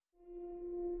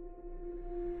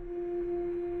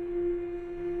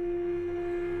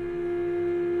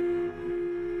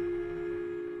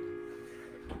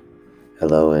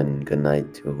Hello and good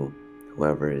night to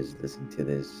whoever is listening to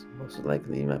this. Most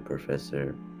likely, my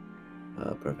professor,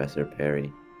 Professor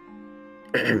Perry.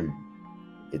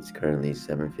 It's currently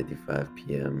 7:55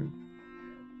 p.m.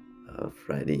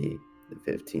 Friday the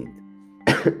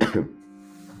 15th.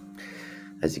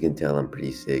 As you can tell, I'm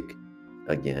pretty sick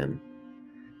again.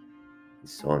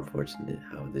 It's so unfortunate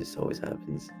how this always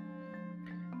happens.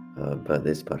 But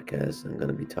this podcast, I'm going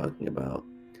to be talking about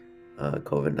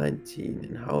COVID 19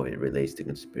 and how it relates to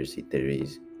conspiracy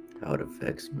theories, how it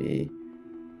affects me,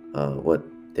 what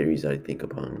theories I think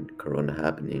upon Corona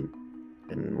happening,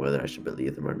 and whether I should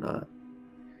believe them or not.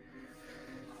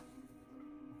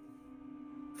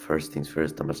 First things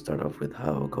first, I'm gonna start off with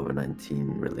how COVID 19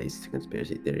 relates to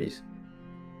conspiracy theories.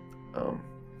 Um,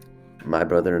 my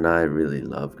brother and I really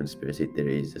love conspiracy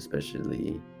theories,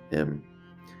 especially him.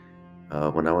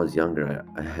 When I was younger,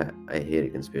 I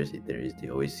hated conspiracy theories. They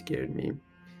always scared me.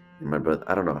 And my brother,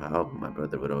 I don't know how, but my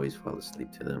brother would always fall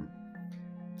asleep to them.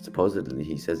 Supposedly,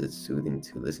 he says it's soothing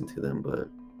to listen to them, but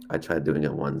I tried doing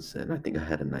it once, and I think I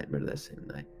had a nightmare that same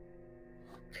night.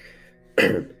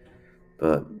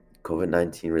 But COVID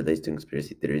 19 relates to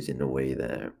conspiracy theories in a way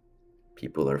that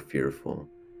people are fearful,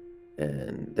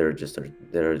 and there are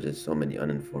just so many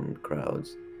uninformed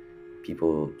crowds.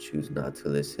 People choose not to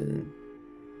listen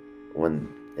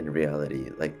when in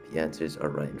reality, like the answers are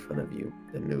right in front of you.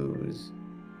 The news,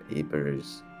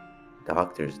 papers,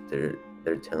 doctors, they're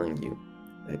telling you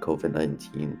that COVID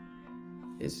 19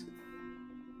 is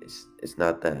it's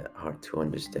not that hard to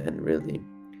understand really.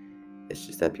 It's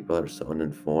just that people are so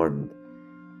uninformed.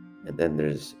 And then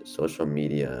there's social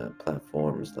media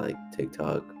platforms like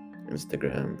TikTok,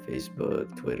 Instagram,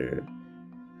 Facebook, Twitter,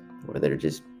 where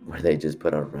they just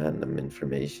put out random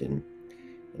information.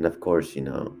 And of course,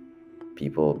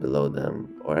 people below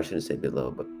them, or I shouldn't say below,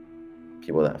 but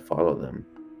people that follow them,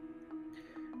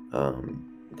 um,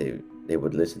 they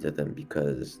would listen to them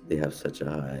because they have such a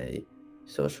high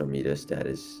social media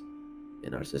status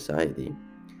in our society.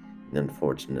 And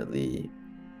unfortunately,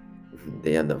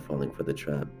 they end up falling for the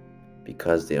trap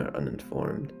because they are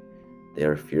uninformed. They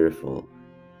are fearful.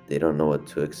 They don't know what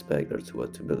to expect or to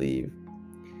what to believe.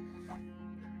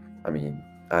 I mean,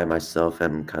 I myself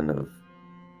am kind of,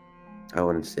 I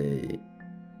wouldn't say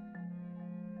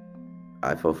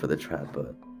I fell for the trap,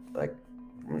 but like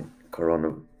when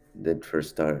Corona did first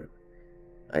start,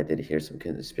 I did hear some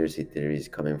conspiracy theories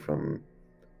coming from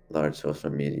large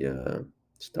social media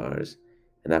stars.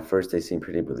 And at first they seemed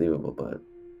pretty believable, but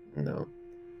you know,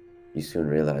 you soon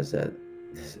realize that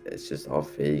it's just all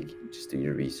fake. Just do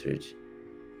your research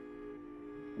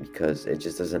because it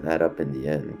just doesn't add up in the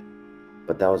end.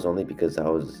 But that was only because I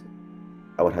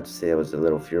would have to say I was a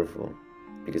little fearful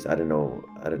because I didn't know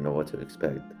what to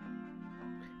expect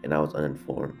and I was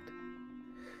uninformed.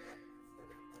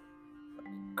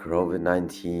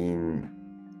 COVID-19,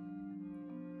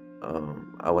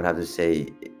 I would have to say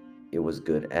it was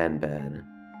good and bad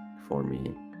for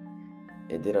me.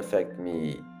 It did affect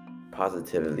me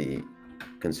positively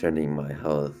concerning my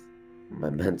health, my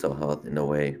mental health in a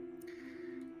way,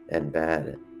 and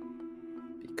bad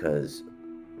because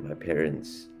my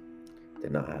parents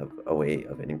did not have a way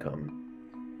of income.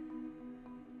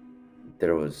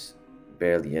 There was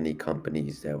barely any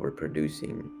companies that were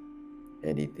producing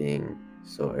anything,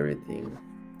 so everything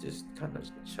just kind of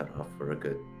shut off for a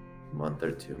good month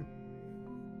or two.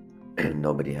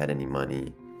 Nobody had any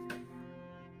money.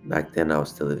 Back then, I was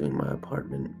still living in my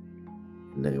apartment,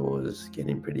 and it was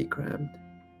getting pretty cramped.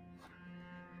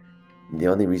 The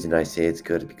only reason I say it's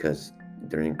good because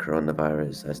during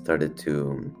coronavirus, I started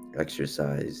to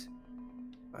exercise.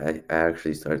 I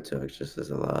actually started to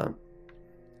exercise a lot.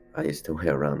 I used to weigh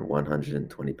around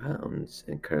 120 pounds,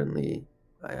 and currently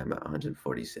I am at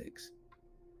 146.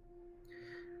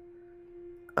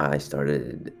 I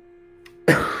started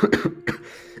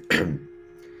in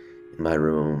my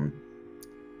room,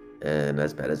 and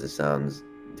as bad as it sounds,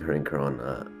 during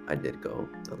Corona, I did go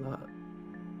a lot,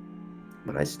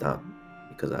 but I stopped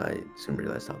because I soon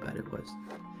realized how bad it was.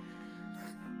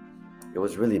 It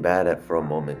was really bad for a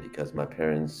moment because my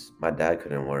dad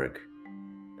couldn't work,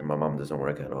 and my mom doesn't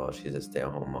work at all. She's a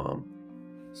stay-at-home mom,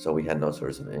 so we had no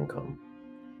source of income.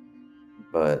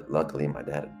 But luckily, my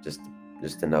dad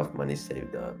just enough money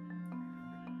saved up.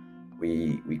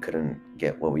 We couldn't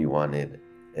get what we wanted,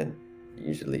 and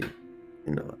usually,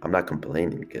 I'm not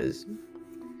complaining because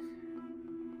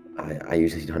I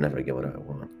usually don't ever get what I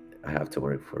want. I have to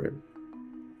work for it.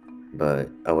 But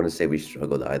I wouldn't say we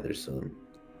struggled either, so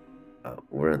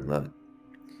we're in luck.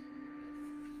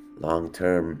 Long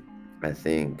term, I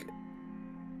think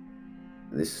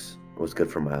this was good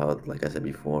for my health, like I said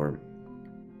before.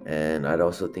 And I'd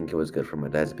also think it was good for my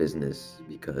dad's business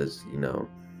because,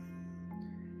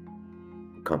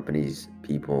 companies,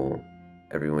 people,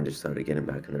 everyone just started getting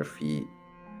back on their feet.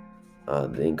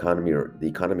 The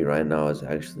economy right now is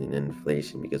actually in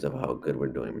inflation because of how good we're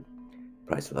doing.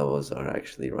 Price levels are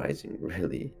actually rising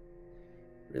really,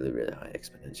 really, really high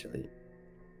exponentially.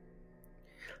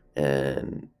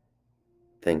 And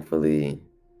thankfully,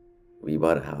 we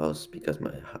bought a house because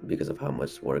of how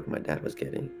much work my dad was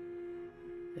getting,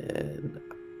 and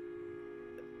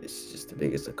it's just the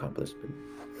biggest accomplishment.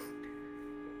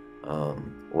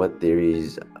 What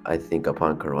theories I think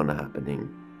upon Corona happening,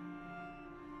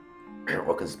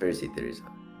 or conspiracy theories,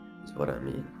 is what I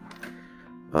mean.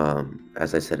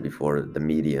 As I said before, the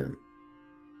media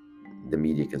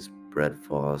can spread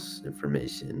false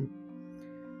information,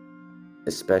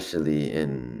 especially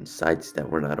in sites that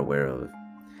we're not aware of.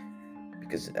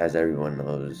 Because as everyone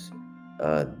knows,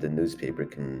 the newspaper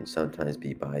can sometimes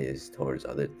be biased towards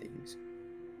other things.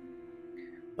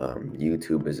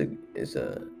 YouTube is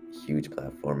a huge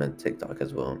platform, and TikTok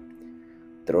as well.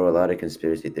 There are a lot of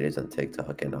conspiracy theories on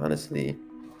TikTok, and honestly,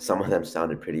 some of them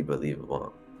sounded pretty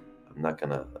believable. I'm not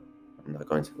gonna, I'm not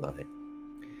going to lie.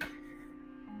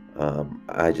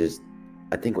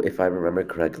 I think if I remember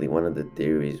correctly, one of the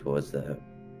theories was that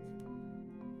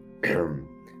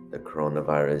the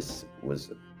coronavirus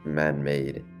was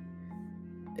man-made.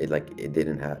 It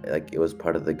didn't have it was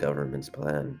part of the government's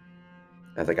plan.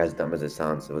 As dumb as it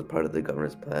sounds, it was part of the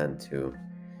government's plan to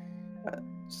uh,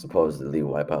 supposedly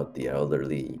wipe out the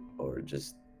elderly, or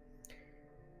just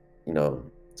you know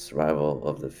survival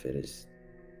of the fittest.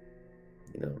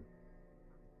 You know,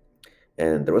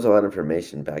 and there was a lot of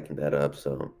information backing that up.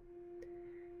 So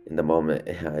in the moment,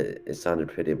 it sounded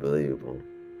pretty believable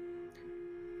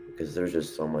because there's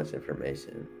just so much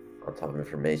information on top of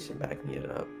information backing it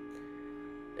up.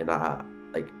 And I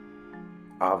like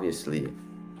obviously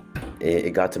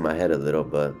it got to my head a little,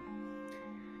 but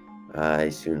I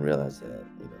soon realized that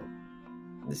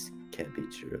this can't be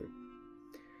true.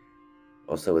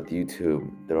 Also with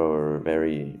YouTube, there are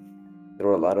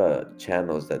a lot of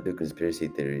channels that do conspiracy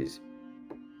theories.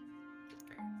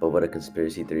 But what a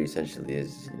conspiracy theory essentially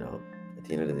is, at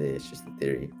the end of the day, it's just a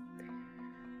theory.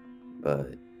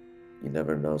 But you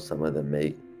never know; some of them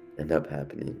may end up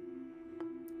happening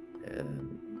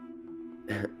and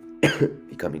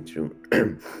becoming true.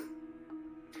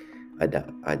 I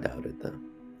doubt it though.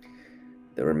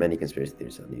 There were many conspiracy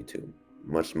theories on YouTube,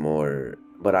 much more.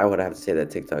 But I would have to say that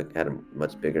TikTok had a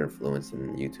much bigger influence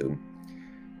than YouTube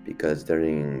because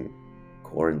during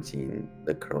quarantine,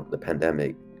 the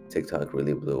pandemic, TikTok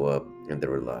really blew up, and there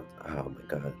were a lot. Oh my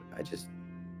god! I just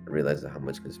realized how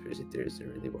much conspiracy theories there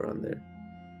really were on there.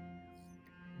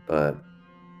 But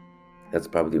that's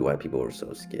probably why people were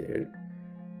so scared,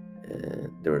 and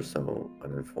they were so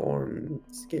uninformed,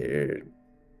 scared.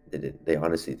 They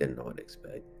honestly didn't know what to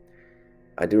expect.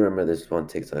 I do remember this one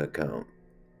TikTok account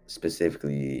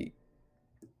specifically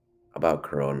about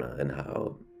Corona and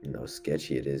how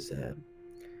sketchy it is that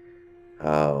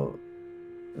how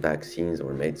vaccines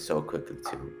were made so quickly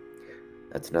too.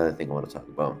 That's another thing I want to talk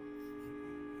about.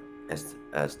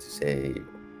 As to say,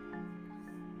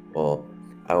 well,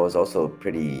 I was also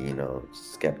pretty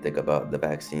skeptic about the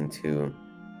vaccine too,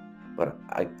 but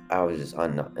I was just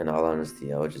in all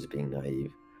honesty, I was just being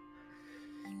naive.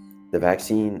 The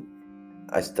vaccine,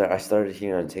 I started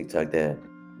hearing on TikTok that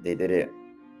they did it,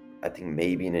 I think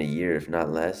maybe in a year, if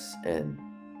not less, and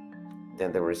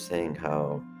then they were saying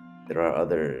how there are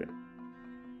other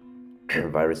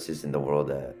viruses in the world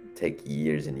that take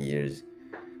years and years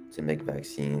to make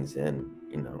vaccines, and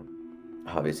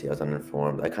obviously I was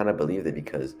uninformed. I kind of believed it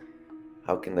because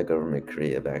how can the government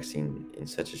create a vaccine in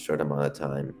such a short amount of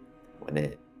time when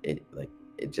it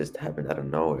just happened out of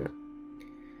nowhere?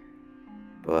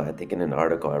 But I think in an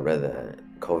article I read that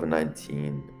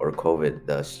COVID-19, or COVID,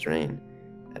 the strain,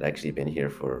 had actually been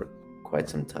here for quite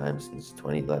some time, since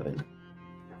 2011,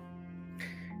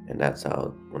 and that's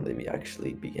how when they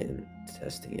actually began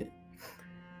testing it.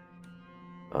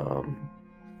 Um,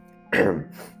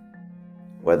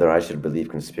 whether I should believe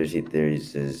conspiracy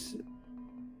theories is,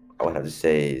 I would have to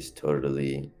say, is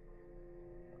totally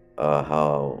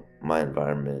how my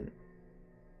environment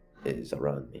is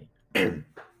around me.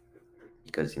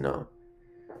 Because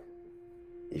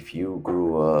if you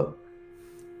grew up,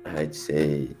 I'd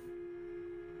say,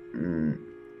 mm,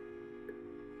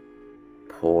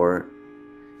 poor,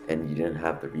 and you didn't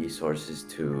have the resources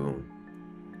to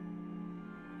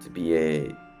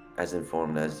be as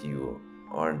informed as you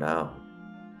are now,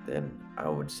 then I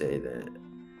would say that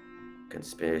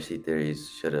conspiracy theories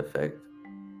should affect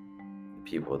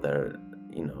people that are,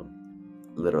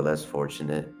 a little less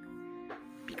fortunate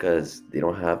because they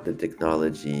don't have the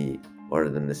technology or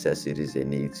the necessities they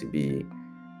need to be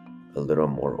a little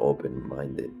more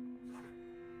open-minded.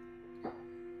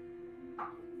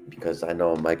 Because I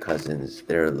know my cousins,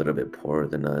 they're a little bit poorer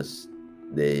than us.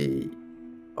 They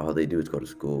all they do is go to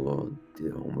school,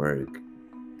 do homework.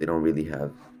 They don't really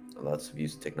have lots of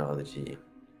use of technology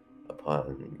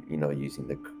upon using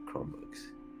the Chromebooks.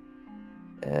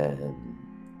 And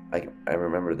I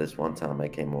remember this one time I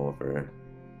came over.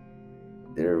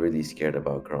 They were really scared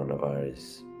about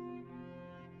coronavirus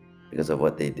because of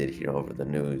what they did hear over the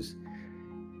news,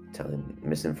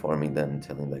 misinforming them,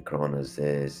 telling that corona's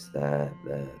this, that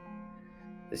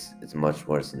it's much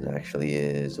worse than it actually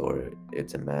is, or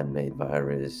it's a man-made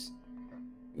virus.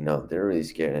 They're really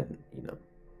scared, and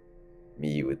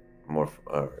me with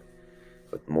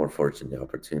more fortunate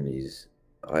opportunities,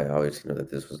 I always know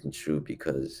that this wasn't true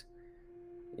because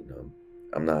you know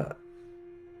I'm not.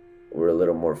 We're a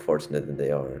little more fortunate than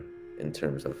they are in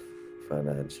terms of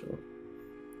financial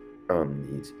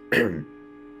needs.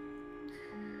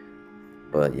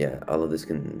 But yeah, all of this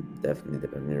can definitely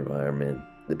depend on your environment,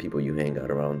 the people you hang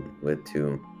out around with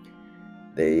too.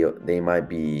 They might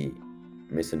be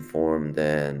misinformed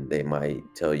and they might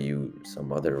tell you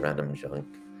some other random junk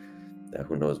that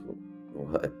who knows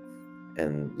what,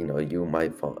 and you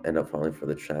might end up falling for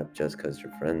the trap just because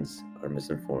your friends are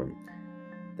misinformed,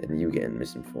 then you get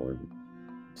misinformed.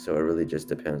 So it really just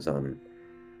depends on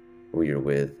who you're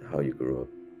with, how you grew up,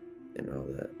 and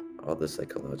all the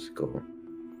psychological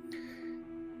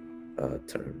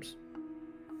terms.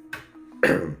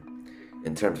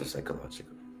 In terms of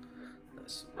psychological,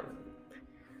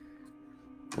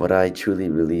 what I truly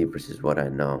believe versus what I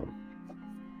know.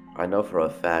 I know for a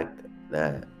fact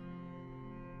that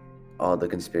all the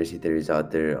conspiracy theories out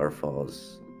there are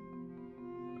false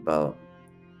about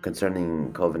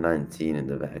concerning COVID-19 and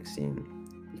the vaccine,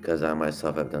 because I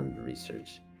myself have done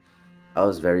research. I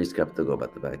was very skeptical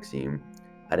about the vaccine.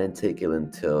 I didn't take it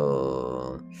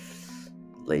until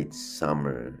late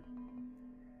summer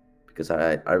because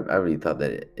I really thought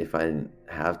that if I didn't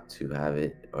have to have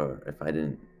it, or if I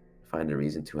didn't find a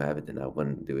reason to have it, then I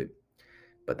wouldn't do it.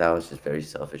 But that was just very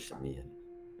selfish of me,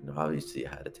 and obviously I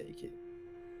had to take it.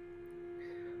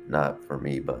 Not for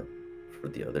me, but for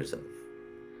the others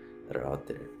that are out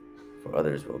there, for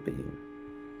others' well-being.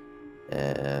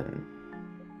 And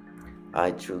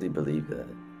I truly believe that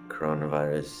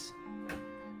coronavirus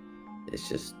is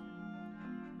just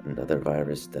another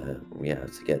virus that we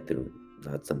have to get through,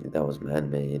 not something that was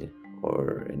man-made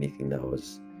or anything that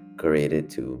was created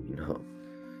to,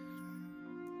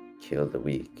 kill the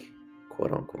weak,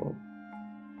 quote unquote.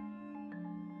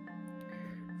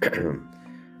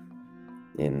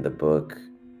 In the book,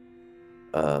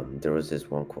 there was this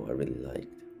one quote I really liked.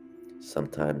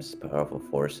 Sometimes powerful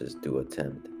forces do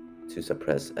attempt to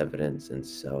suppress evidence and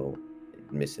sow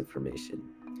misinformation.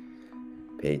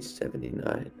 Page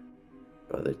 79,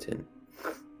 Brotherton.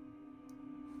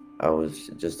 I was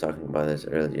just talking about this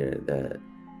earlier, that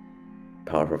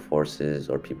powerful forces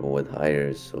or people with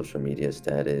higher social media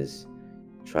status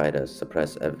try to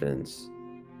suppress evidence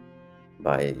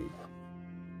by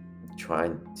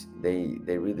they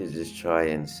really just try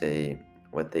and say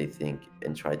what they think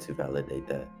and try to validate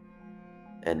that.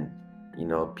 And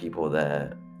people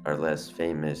that are less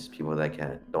famous, people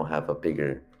that don't have a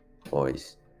bigger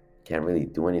voice, can't really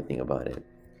do anything about it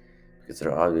because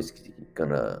they're always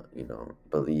gonna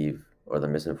believe, or the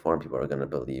misinformed people are gonna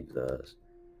believe the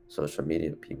social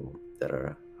media people that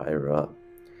are higher up.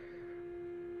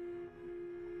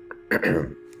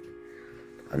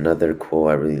 Another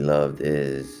quote I really loved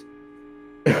is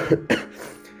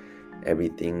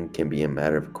everything can be a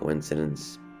matter of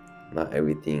coincidence. Not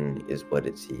everything is what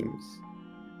it seems.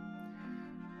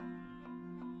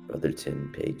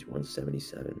 Brotherton, page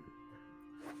 177.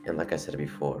 And like I said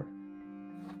before,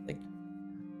 like,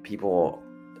 people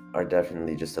are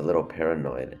definitely just a little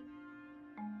paranoid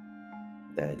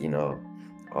that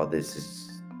all this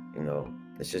is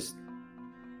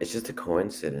it's just a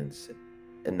coincidence,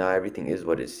 and not everything is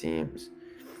what it seems.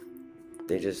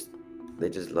 They just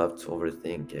love to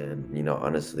overthink, and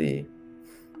honestly,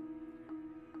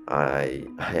 I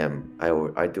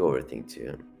do overthink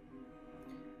too,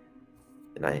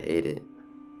 and I hate it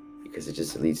because it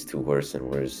just leads to worse and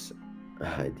worse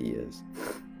ideas.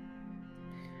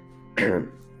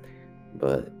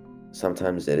 But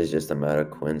sometimes it is just a matter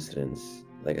of coincidence.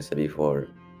 Like I said before,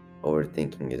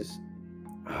 overthinking is,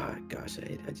 gosh, I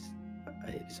hate it.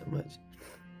 I hate it so much.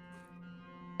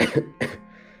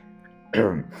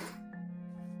 And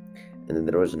then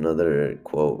there was another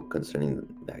quote concerning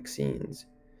vaccines.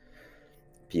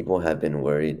 People have been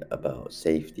worried about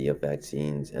safety of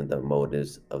vaccines and the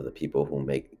motives of the people who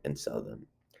make and sell them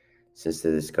since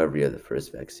the discovery of the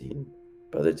first vaccine.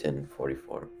 Brotherton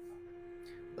 44.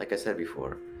 Like I said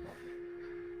before,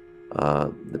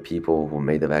 the people who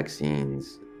made the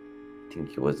vaccines, I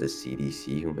think it was the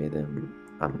CDC who made them.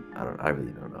 I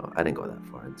really don't know. I didn't go that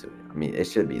far into it. I mean, it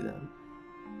should be them,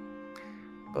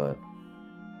 but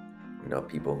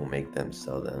people who make them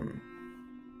sell them.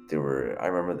 I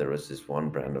remember there was this one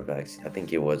brand of vaccine. I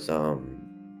think it was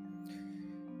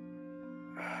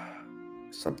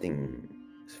something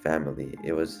family.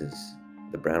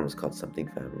 The brand was called something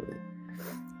family.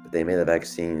 But they made the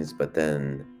vaccines, but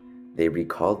then they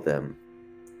recalled them.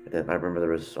 And then I remember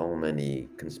there were so many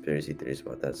conspiracy theories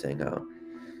about that, saying how,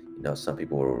 some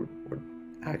people were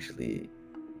actually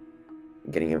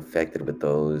getting infected with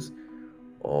those,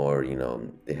 or,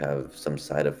 they have some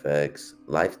side effects,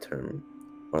 life-term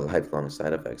or lifelong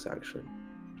side effects, actually.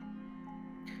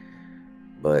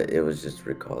 But it was just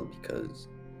recalled because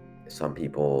some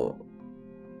people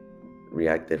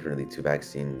react differently to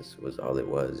vaccines, was all it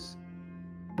was.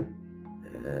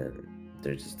 And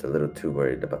they're just a little too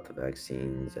worried about the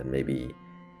vaccines, and maybe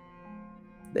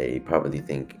they probably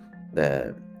think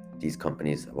that these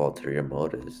companies have ulterior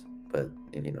motives, but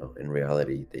in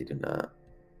reality they do not.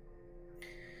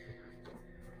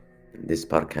 In this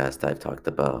podcast, I've talked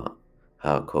about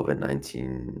how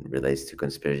COVID-19 relates to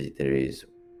conspiracy theories,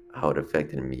 how it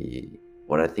affected me,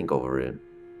 what I think over it,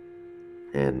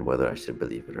 and whether I should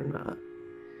believe it or not.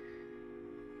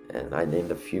 And I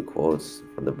named a few quotes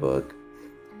from the book.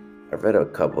 I've read a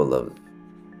couple of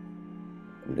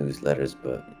newsletters,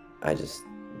 but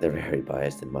they're very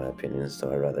biased in my opinion,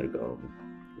 so I'd rather go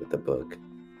with the book.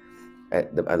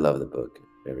 I love the book,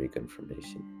 very good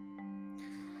information.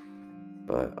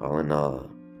 But all in all,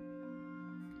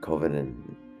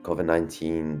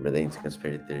 COVID-19 relating to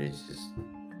conspiracy theories is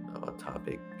a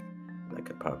topic that you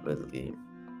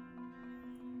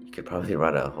could probably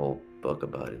write a whole book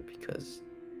about it, because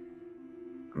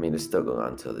it's still going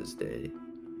on till this day.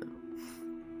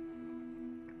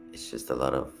 It's just a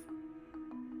lot of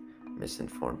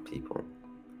misinformed people.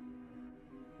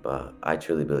 But I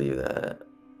truly believe that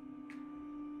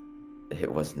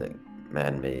it wasn't a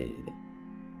man-made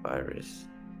virus,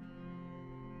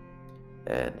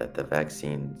 and that the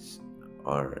vaccines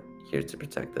are here to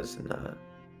protect us, and not,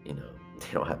 they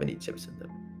don't have any chips in them.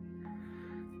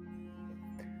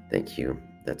 Thank you.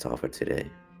 That's all for today.